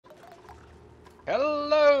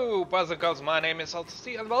Hello, boys and girls, my name is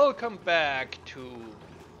Altasti and welcome back to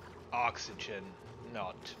Oxygen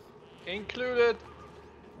Not Included,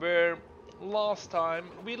 where last time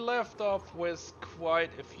we left off with quite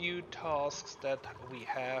a few tasks that we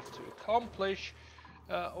have to accomplish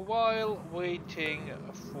while waiting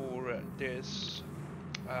for this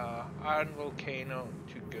iron volcano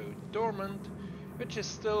to go dormant, which is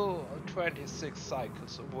still 26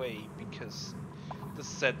 cycles away because the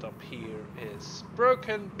setup here is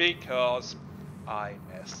broken because I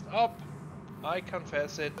messed up. I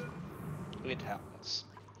confess it, it happens.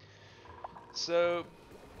 So,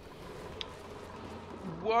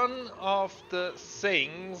 one of the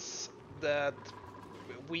things that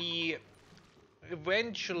we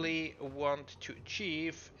eventually want to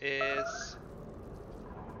achieve is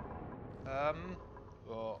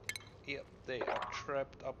oh, yep, they are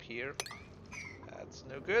trapped up here. That's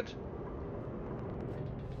no good.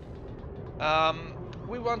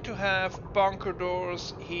 We want to have bunker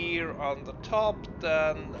doors here on the top,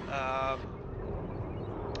 then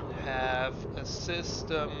have a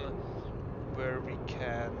system where we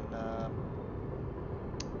can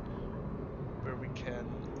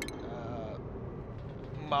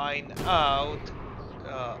mine out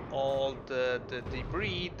all the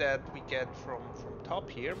debris that we get from top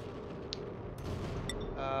here.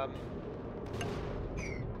 Um,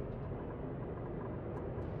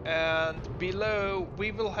 and below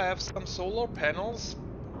we will have some solar panels.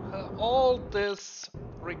 All this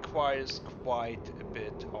requires quite a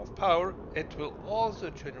bit of power. It will also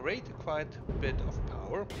generate quite a bit of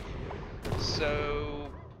power. So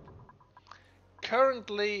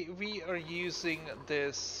currently we are using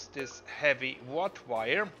this heavy watt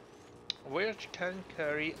wire, which can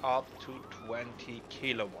carry up to 20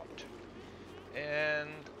 kilowatt. And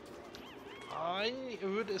I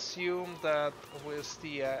would assume that with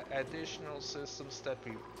the additional systems that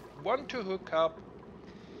we want to hook up,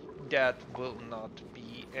 that will not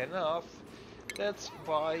be enough. That's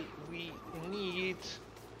why we need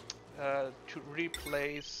to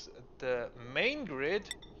replace the main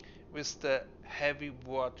grid with the heavy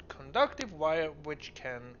watt conductive wire, which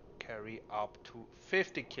can carry up to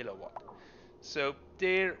 50 kilowatt. So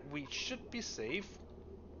there we should be safe,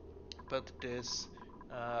 but this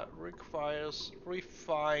requires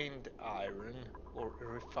refined iron or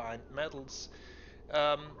refined metals.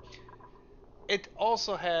 Um, it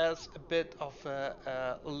also has a bit of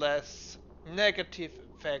a less negative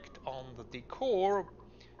effect on the decor,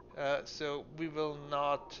 so we will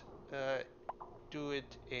not do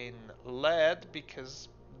it in lead because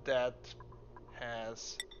that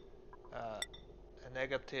has a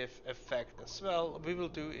negative effect as well. We will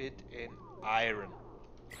do it in iron.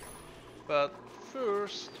 But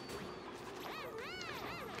first,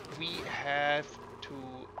 we have to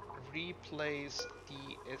replace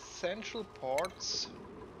the essential parts,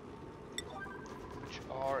 which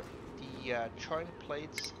are the joint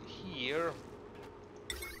plates here.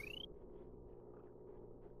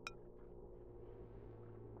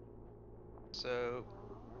 So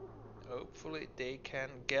hopefully they can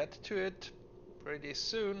get to it pretty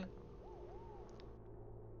soon.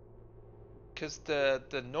 Because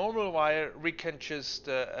the normal wire we can just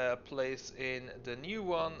place in the new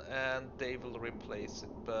one and they will replace it,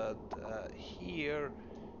 but here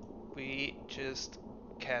we just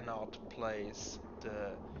cannot place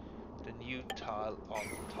the new tile on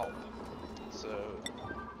top. So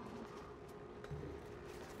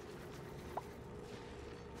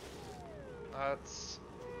let's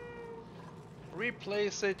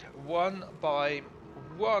replace it one by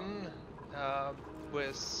one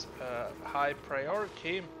with high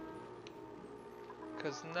priority,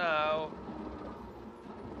 because now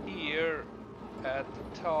here at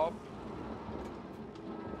the top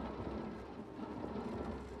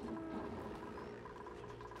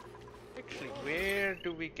actually, where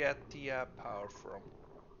do we get the power from?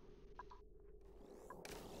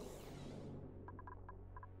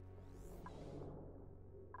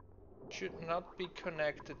 Should not be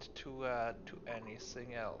connected to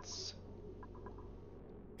anything else.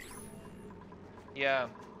 Yeah,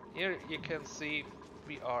 here you can see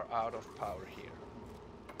we are out of power here.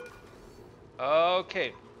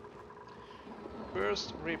 Okay,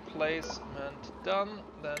 first replacement done,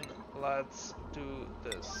 then let's do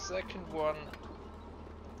the second one.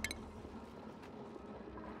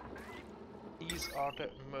 These are the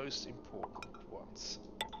most important ones.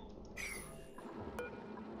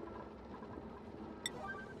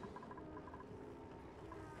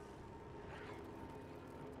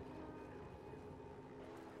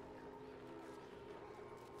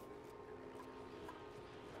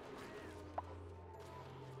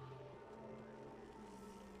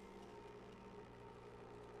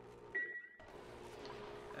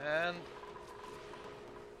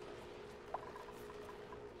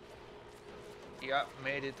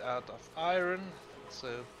 made it out of iron,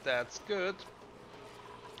 so that's good.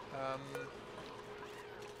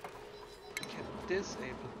 We can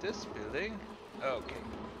disable this building. Okay,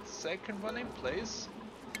 second one in place.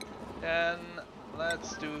 And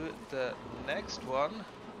let's do the next one.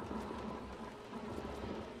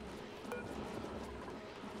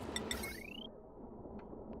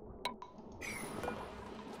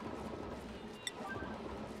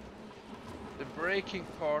 The braking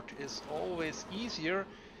part is always easier.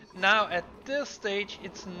 Now at this stage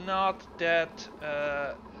it's not that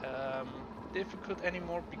difficult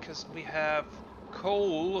anymore because we have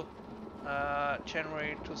coal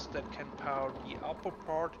generators that can power the upper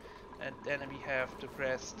part, and then we have the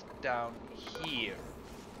rest down here.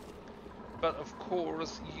 But of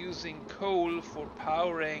course using coal for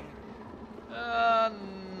powering,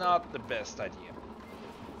 not the best idea.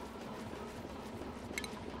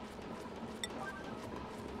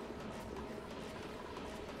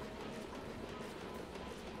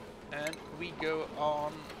 And we go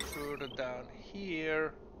on further down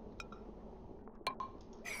here,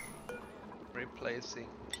 replacing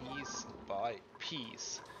piece by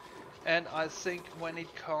piece. And I think when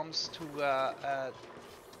it comes to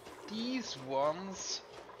these ones,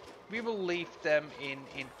 we will leave them in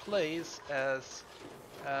place, as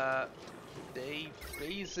they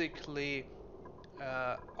basically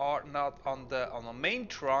are not on the main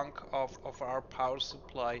trunk of our power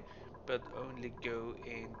supply, but only go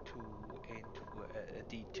into a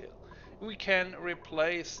detail. We can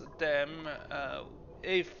replace them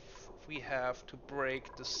if we have to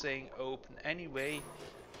break the thing open anyway.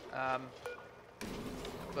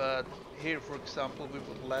 But here, for example, we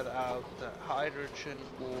would let out hydrogen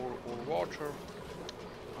or water,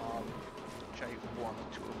 which I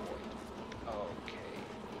wanted to avoid. Okay,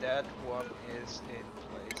 that one is in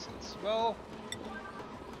place as well.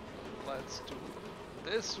 Let's do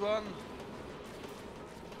this one.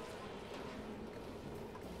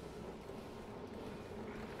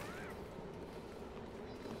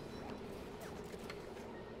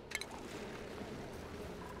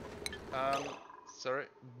 Sorry,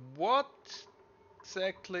 what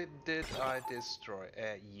exactly did I destroy?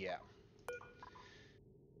 Yeah.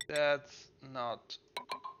 That's not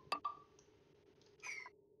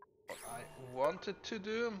what I wanted to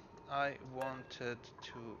do. I wanted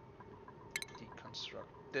to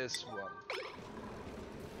deconstruct this one.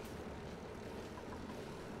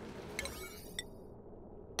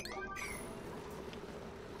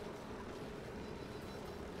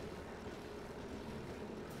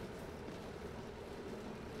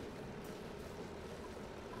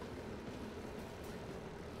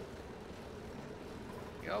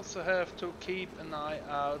 We also have to keep an eye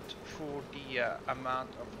out for the amount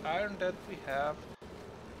of iron that we have,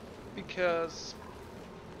 because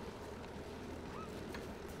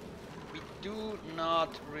we do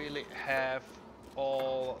not really have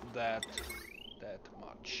all that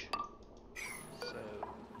much. So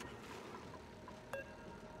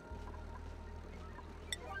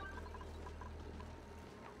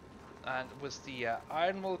and with the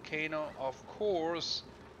iron volcano, of course,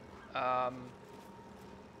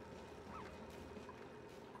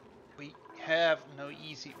 we have no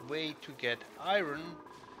easy way to get iron.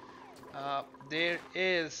 There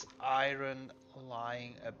is iron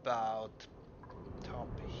lying about top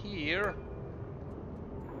here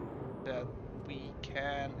that we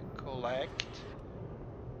can collect.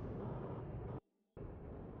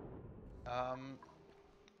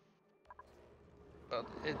 But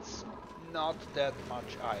it's not that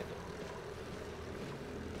much either.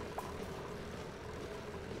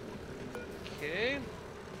 Okay.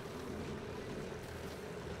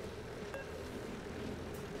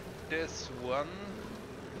 This one,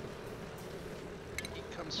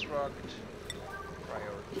 deconstruct,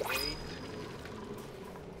 priority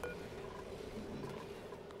 8,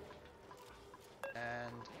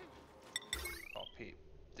 and copy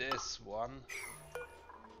this one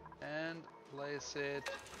and place it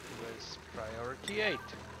with priority 8.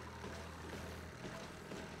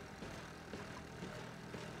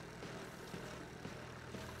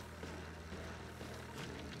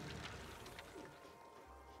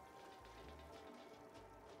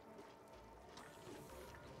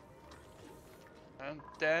 And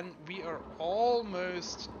then we are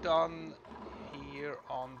almost done here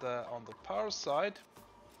on the power side.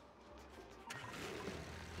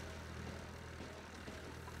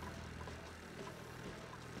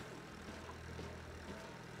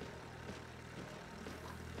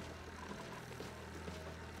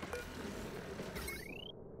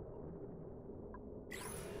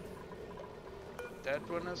 That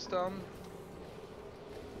one is done.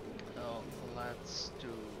 Now let's let's do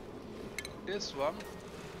this one.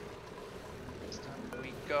 This time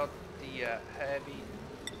we got the heavy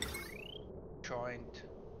joint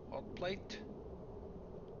hot plate.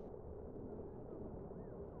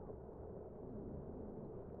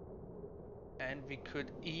 And we could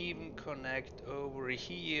even connect over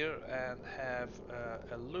here and have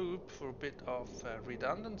a loop for a bit of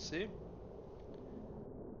redundancy.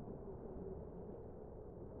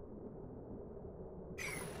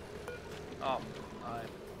 Oh, I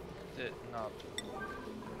did not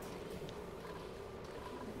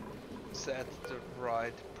set the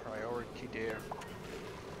right priority there.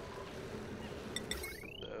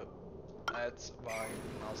 So that's why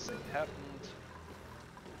nothing happened.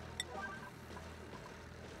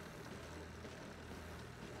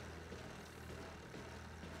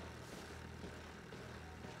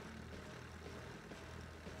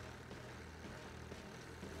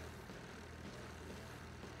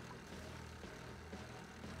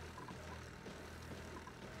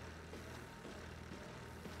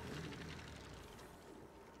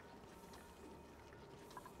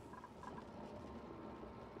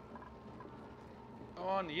 Come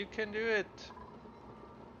on, you can do it.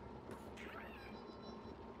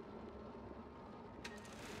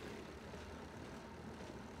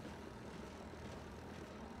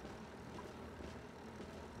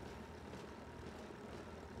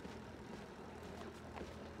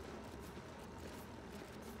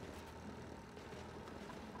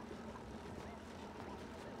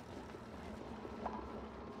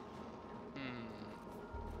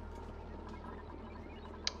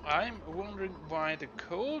 I'm wondering why the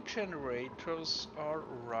coal generators are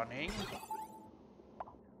running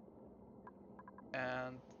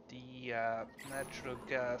and the natural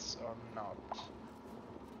gas are not.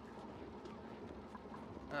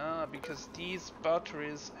 Because these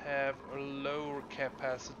batteries have a lower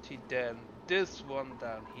capacity than this one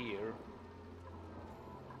down here.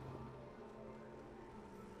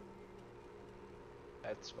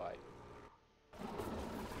 That's why.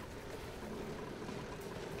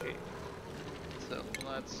 Okay, so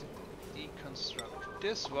let's deconstruct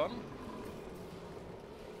this one.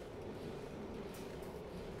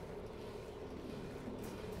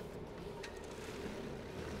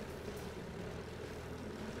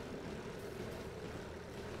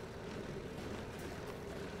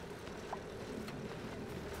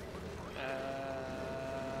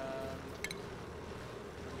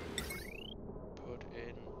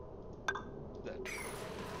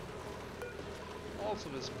 Also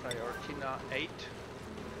with priority now 8.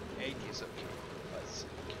 8 is okay, I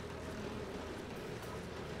think.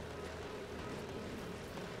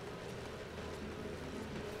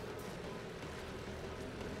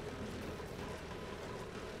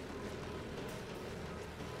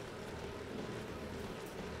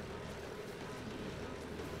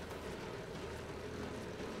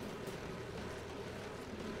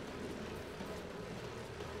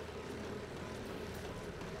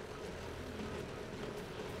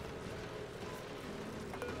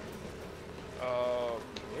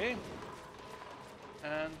 Okay,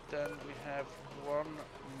 and then we have one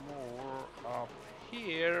more up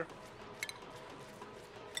here.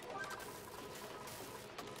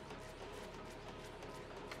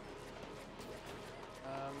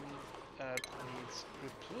 That needs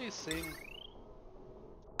replacing.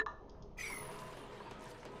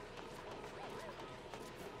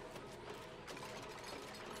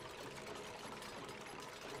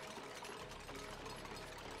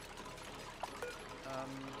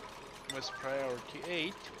 With priority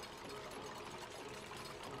 8.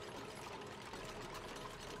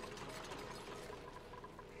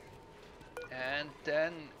 And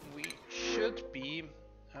then we should be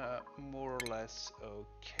more or less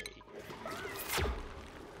okay.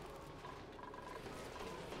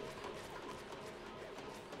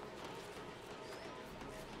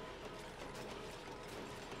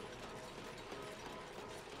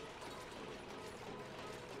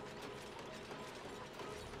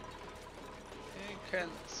 Can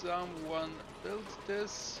someone build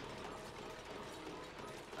this?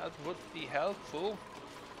 That would be helpful.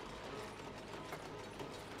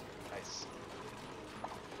 Nice.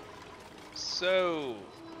 So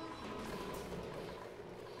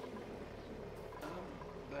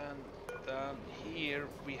then down here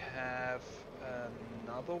we have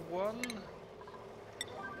another one.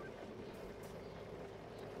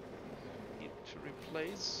 Need to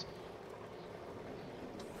replace.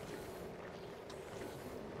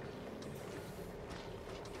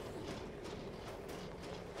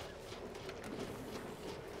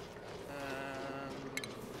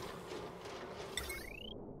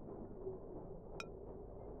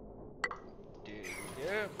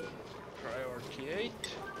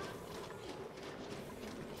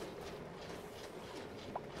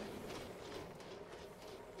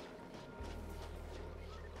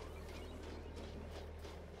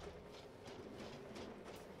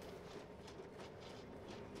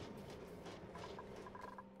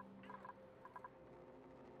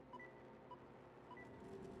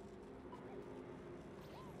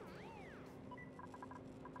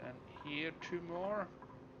 here 2 more.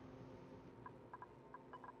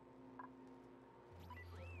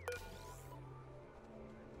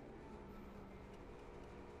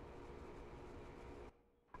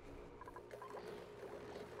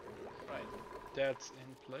 Right, that's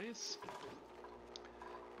in place.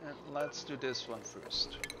 And let's do this one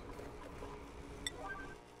first.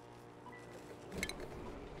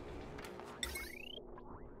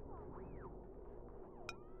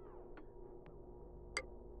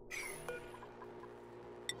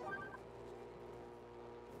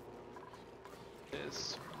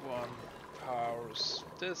 This one powers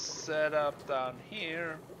this setup down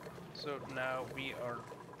here, so now we are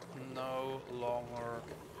no longer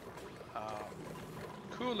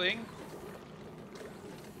cooling,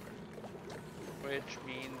 which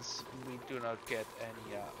means we do not get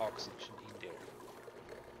any oxygen in there.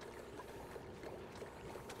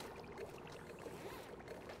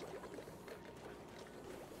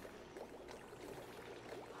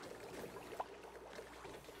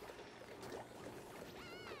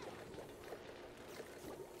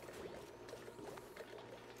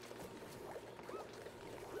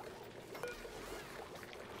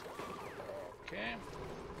 Okay,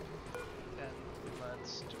 then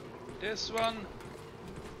let's do this one.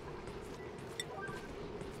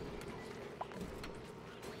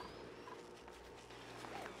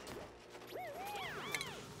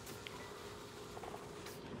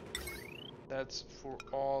 That's for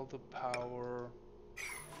all the power.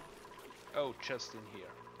 Oh, just in here.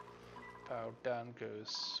 Power down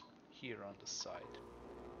goes here on the side.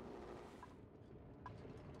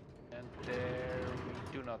 And there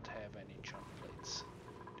we do not have any jump plates.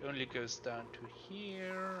 It only goes down to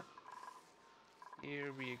here.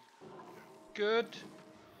 Here we good.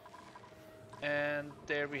 And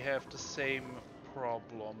there we have the same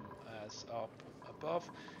problem as up above.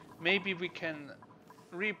 Maybe we can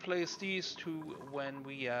replace these two when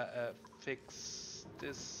we fix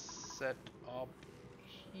this set up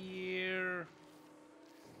here.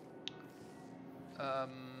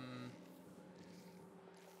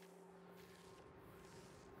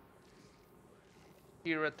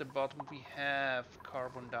 Here at the bottom we have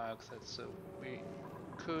carbon dioxide, so we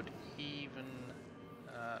could even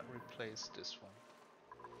replace this one.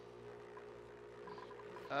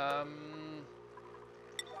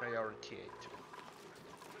 Priority 8.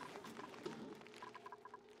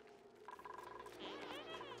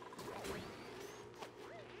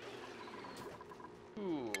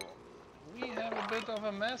 Ooh, we have a bit of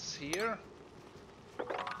a mess here.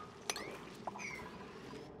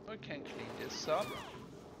 We can clean this up.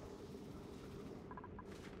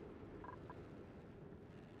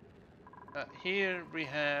 Here we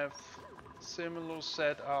have similar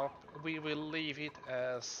setup. We will leave it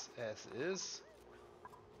as is.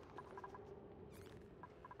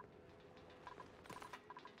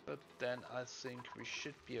 But then I think we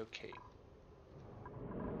should be okay.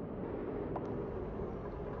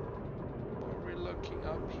 We're looking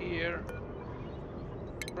up here.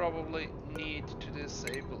 Probably need to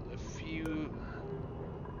disable a few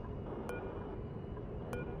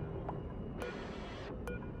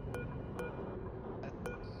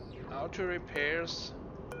auto repairs.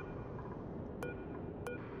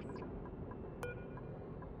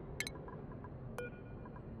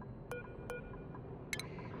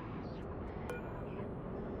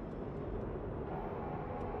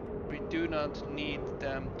 We do not need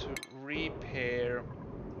them to repair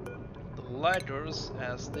the ladders,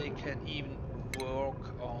 as they can even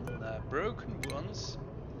work on broken ones.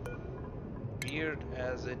 Weird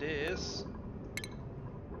as it is.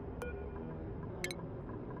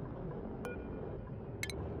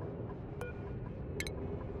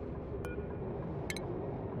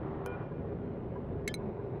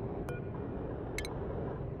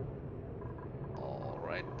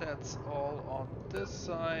 Alright, that's all on this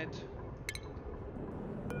side.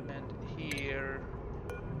 And here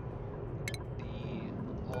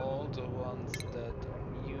all the ones that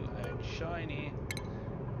are new and shiny,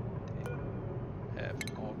 they have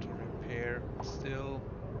auto repair still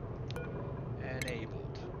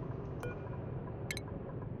enabled.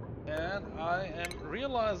 And I am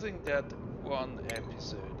realizing that one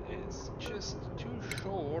episode is just too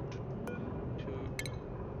short to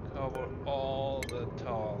cover all the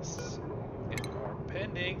tasks that are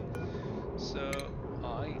pending, so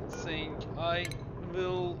I think I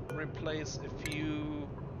will replace a few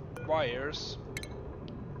wires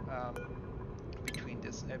between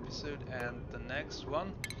this episode and the next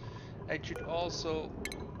one. I should also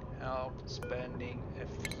help spending a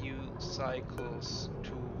few cycles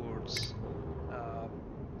towards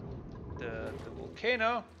the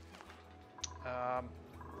volcano.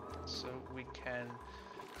 so we can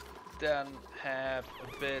then have a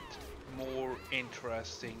bit more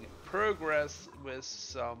interesting progress with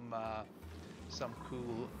some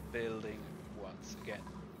cool building once again.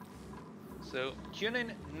 So tune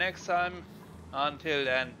in next time. Until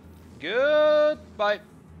then, goodbye.